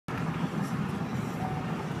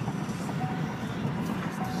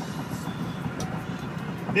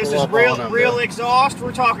This is real exhaust.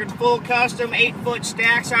 We're talking full custom 8-foot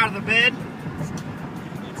stacks out of the bed.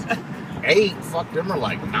 8? Fuck, them are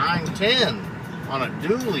like 9, 10 on a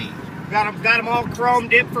dually. Got them all chrome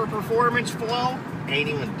dipped for performance flow. Ain't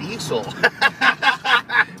even diesel.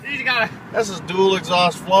 He's got a. This is dual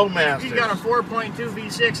exhaust flow master. He's got a 4.2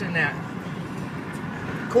 V6 in that.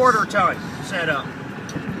 Quarter ton setup.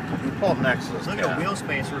 Pull up next to this cat. Look at the wheel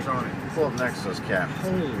spacers on it. Pull up next to this cat.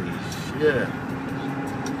 Holy shit.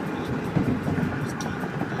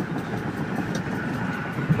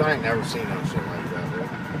 I ain't never seen no shit like that, dude.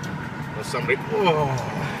 Unless somebody,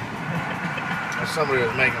 unless somebody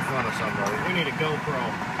was making fun of somebody. We need a GoPro.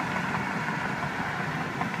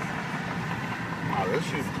 Oh, this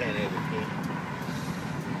shoots 1080p.